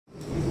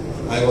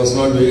I'm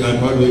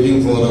not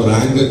waiting for our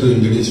anger to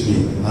introduce me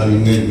or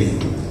invite me.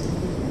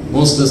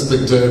 Most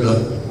respected,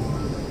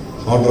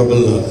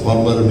 Honorable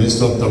former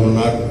Minister of Tamil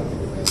Nadu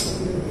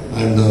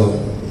and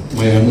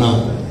my Anna,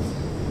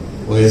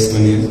 Y.S.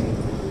 Canara.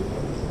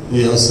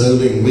 He was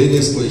serving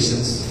various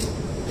positions.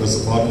 He was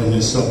a former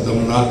Minister of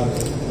Tamil Nadu.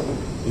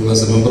 He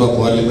was a Member of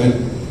Parliament.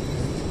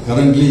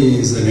 Currently he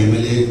is an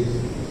MLA.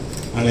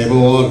 And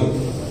above all,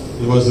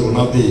 he was one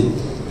of the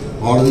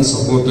ardent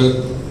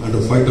supporter and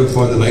a fighter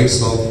for the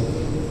rights of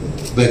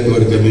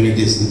backward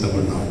communities in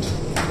Tamil Nadu.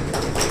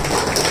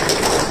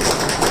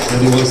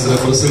 And he was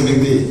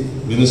representing the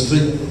ministry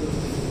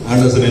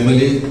and as an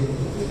MLA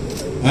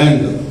and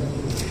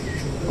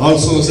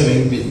also as an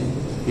MP.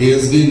 He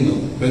has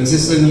been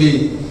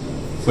consistently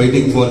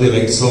fighting for the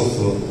rights of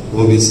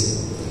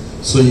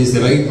OBC. So he is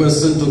the right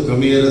person to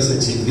come here as a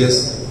chief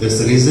guest. That's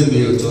the reason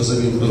we have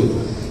chosen him to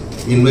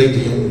invite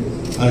him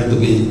and to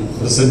be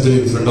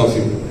presented in front of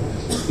him.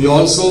 We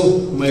also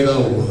might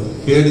have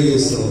heard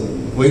his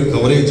wide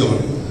coverage on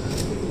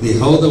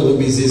how the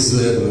OBCs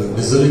were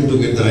deserving to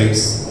get the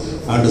rights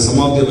and some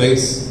of the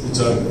rights which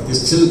are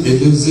still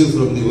elusive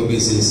from the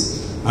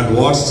OBCs and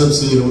what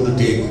steps we want to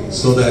take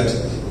so that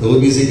the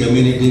OBC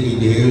community will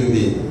be having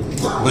the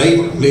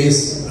right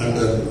place and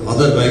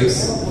other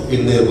rights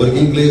in their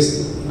working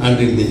place and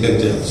in the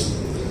country also.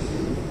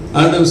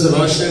 And Mr.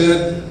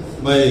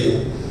 Rajshekhar, my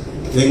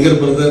younger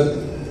brother,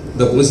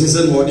 the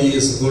position what he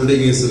is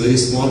holding is very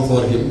small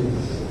for him.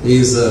 He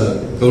is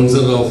a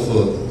councillor of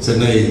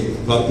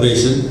Chennai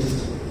Corporation.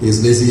 He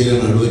is basically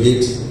an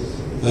advocate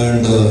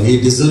and he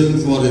is deserving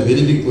for a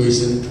very big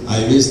position.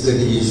 I wish that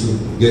he should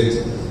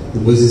get the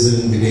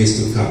position in the days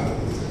to come.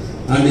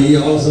 And he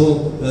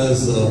also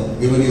has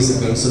given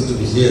his consent to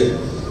be here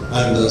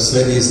and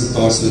share his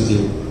thoughts with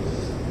you.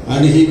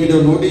 And he may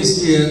have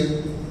noticed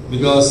here,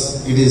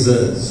 because it is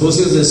a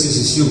social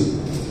justice issue,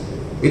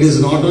 it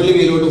is not only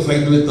we have to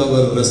fight with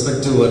our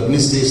respective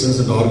administrations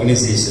and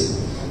organizations,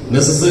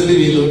 necessarily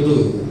we have to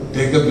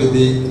take up with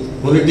the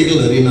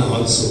political arena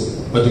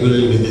also,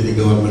 particularly with the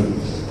government.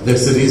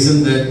 That's the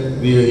reason that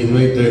we have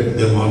invited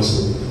them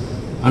also.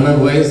 And our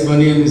Y.S.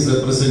 Manian is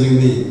representing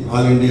the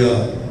All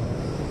India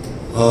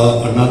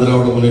Another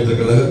Monitor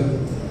Kalaga,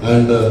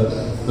 and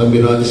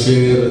Thambi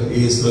Rajshekhar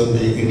is from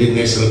the Indian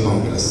National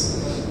Congress.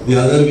 The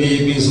other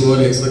VIPs who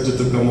are expected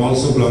to come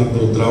also belong to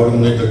Dravida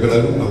Munnetra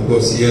Kazhagam. Of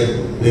course, here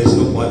there is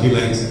no party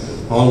lines.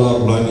 All are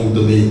belonging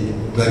to the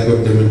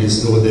backward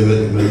communities, so they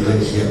were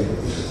invited here.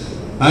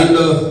 And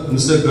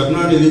Mr.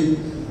 Karnadidi,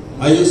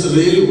 I used to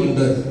really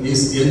wonder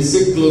his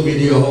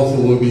encyclopedia of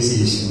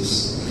OBC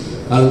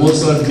issues.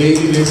 Almost on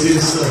daily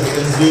basis, he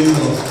has been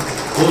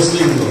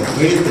posting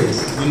many things.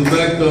 In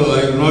fact,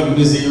 I will not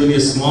miss even a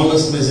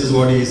smallest message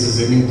what he is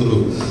sending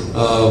through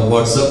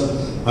WhatsApp.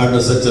 And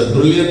such a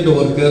brilliant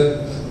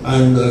worker.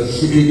 And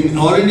in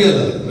All India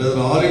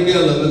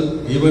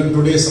level, even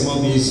today some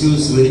of the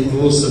issues very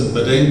close and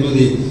pertain to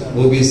the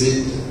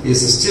OBC is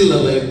still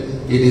alive.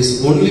 It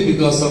is only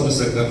because of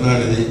Mr.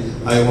 Karnadidi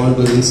I want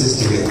to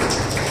insist here.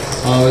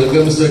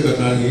 Welcome Mr.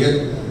 Karnadidi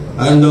here.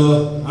 And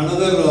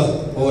another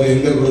our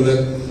younger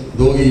brother,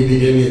 though he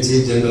became a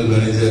chief general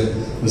manager,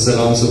 Mr.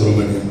 Ram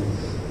Subramanian.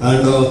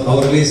 And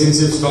our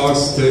relationship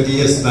starts 30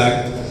 years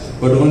back.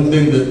 But one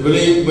thing that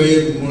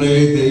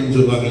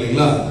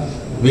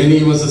when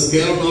he was a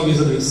scale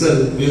officer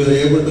itself, we were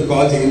able to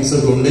call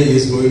himself one day he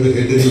is going to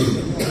head the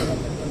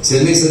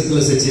Chennai Circle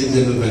as a chief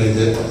general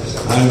manager.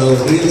 And our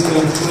dreams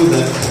come true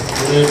that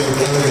today my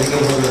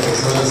brother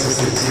SRS is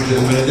a chief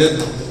general manager.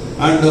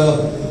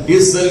 And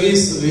his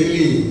service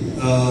really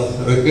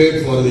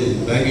required for the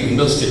banking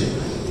industry.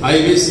 I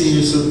wish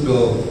he should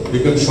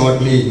become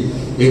shortly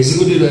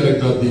executive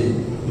director of the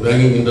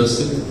banking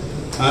industry.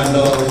 And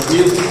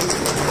if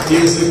he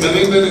is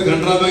coming by the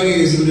Canara Bank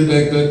Executive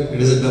Director, it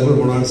is a double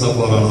bonanza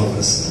for all of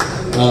us.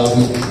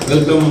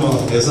 Welcome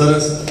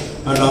SRS.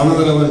 And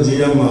another our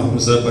GM,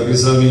 Mr.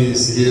 Pakisami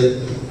is here.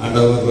 And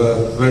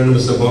our friend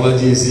Mr.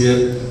 Balaji is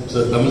here.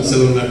 Mr. Tamil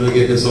Selvan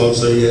Advocate is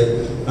also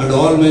here. And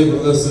all my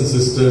brothers and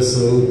sisters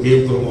who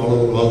came from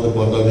all the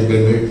part of the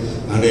country.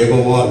 And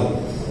above all,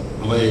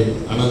 my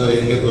another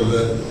younger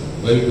brother,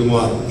 Ravi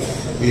Kumar,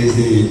 he is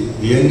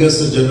the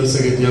youngest General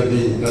Secretary of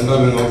the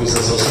Canara Bank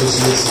Officers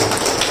Association,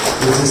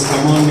 which is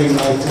commanding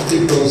now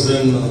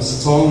 50,000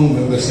 strong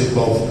membership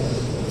of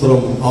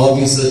from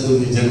officer to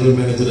the general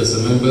manager as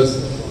a members.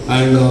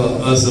 And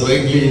as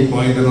rightly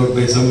pointed out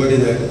by somebody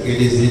that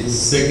it is the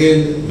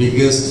second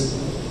biggest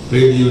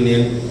trade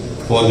union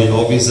for the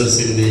officers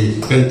in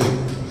the country.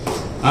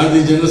 And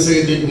the General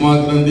Secretary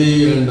Kumar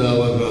Gandhi and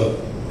our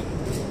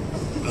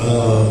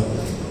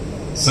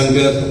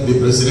Sankar, the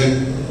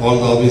President, all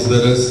the office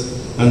bearers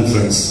and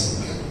friends.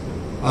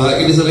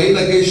 It is a right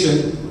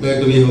occasion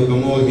that we have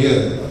come over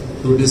here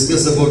to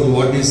discuss about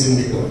what is in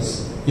the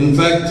courts. In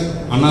fact,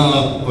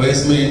 Anna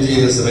Y.S. Manian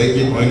has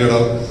rightly pointed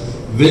out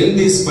when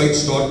this fight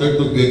started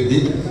to get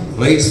the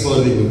rights for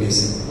the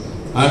OBC.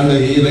 And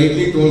he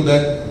rightly told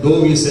that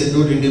though we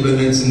secured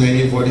independence in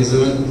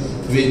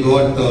 1947, we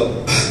got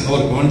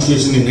our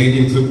constitution in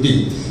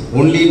 1950.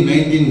 Only in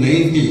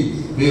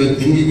 1990 we were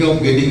thinking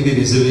of getting the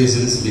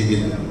reservations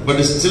legally.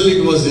 But still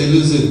it was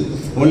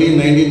elusive. Only in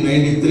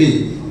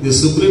 1993, the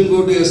Supreme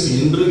Court has to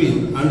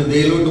intervene and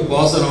they have to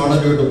pass an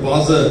order,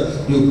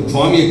 you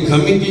form a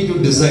committee to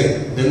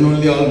decide. Then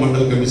only all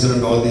Mandal Commission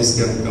and all these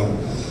can come.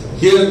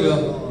 Here,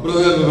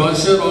 Brother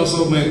Rashar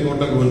also may quote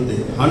one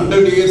thing.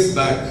 100 years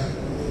back,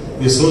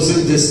 the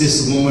social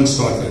justice movement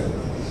started.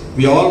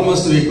 We all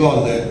must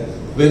recall that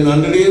when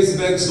 100 years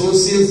back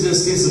social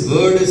justice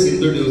word is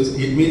introduced,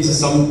 it means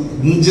some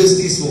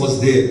injustice was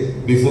there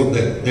before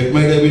that. That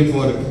might have been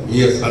for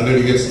years,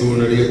 100 years,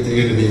 200 years,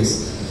 300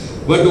 years.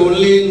 But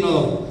only in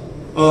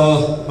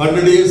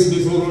 100 years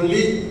before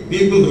only,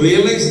 people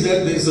realized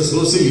that there is a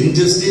social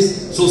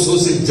injustice, so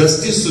social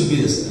justice should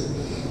be established.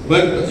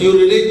 But you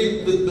relate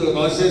it with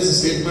Rashar's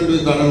statement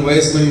with Anand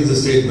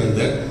Vaisman's statement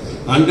that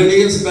 100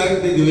 years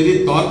back, the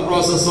very thought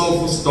process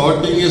of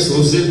starting a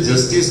social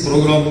justice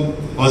program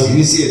was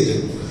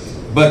initiated.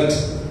 But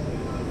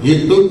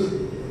it took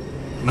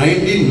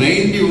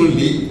 1990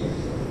 only,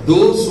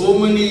 though so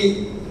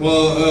many, even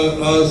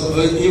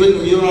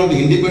on the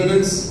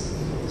independence,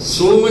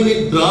 so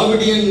many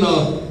Dravidian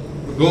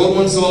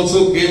governments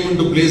also came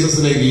into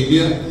places like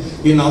India.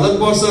 In other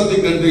parts of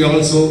the country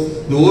also,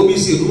 the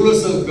OBC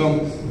rulers have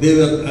come. They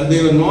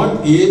were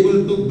not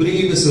able to bring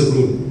it as a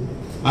rule.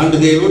 And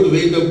they had to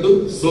wait up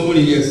to so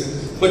many years.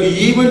 But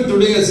even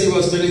today, as he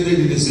was telling, that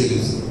it is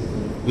serious.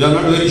 We are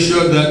not very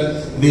sure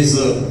that this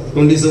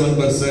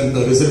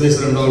 27%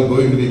 reservation and all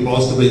going to be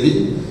passed by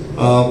the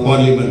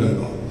parliament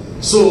and all.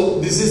 So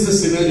this is the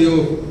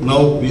scenario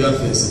now we are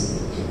facing.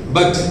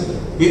 But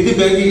in the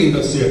banking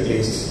industry at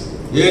least,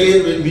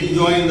 earlier when we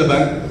joined the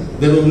bank,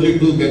 there were only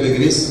two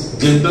categories,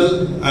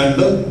 general and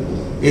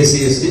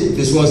ACST.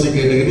 This was the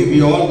category.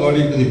 We all got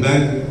into the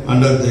bank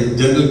under the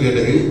general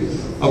category.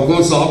 Of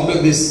course,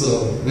 after this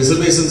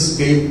reservations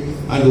came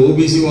and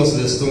OBC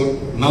was restored,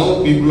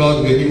 now people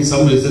are getting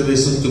some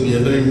reservations to be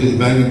entered into the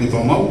bank in the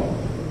form of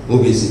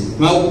OBC.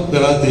 Now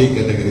there are three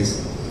categories.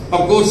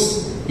 Of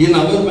course, in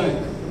our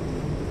bank,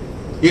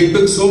 it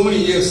took so many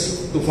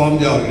years to form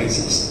the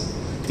organization.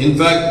 In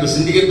fact, the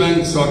syndicate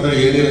bank started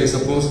earlier, I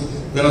suppose.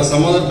 There are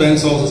some other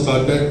banks also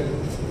started.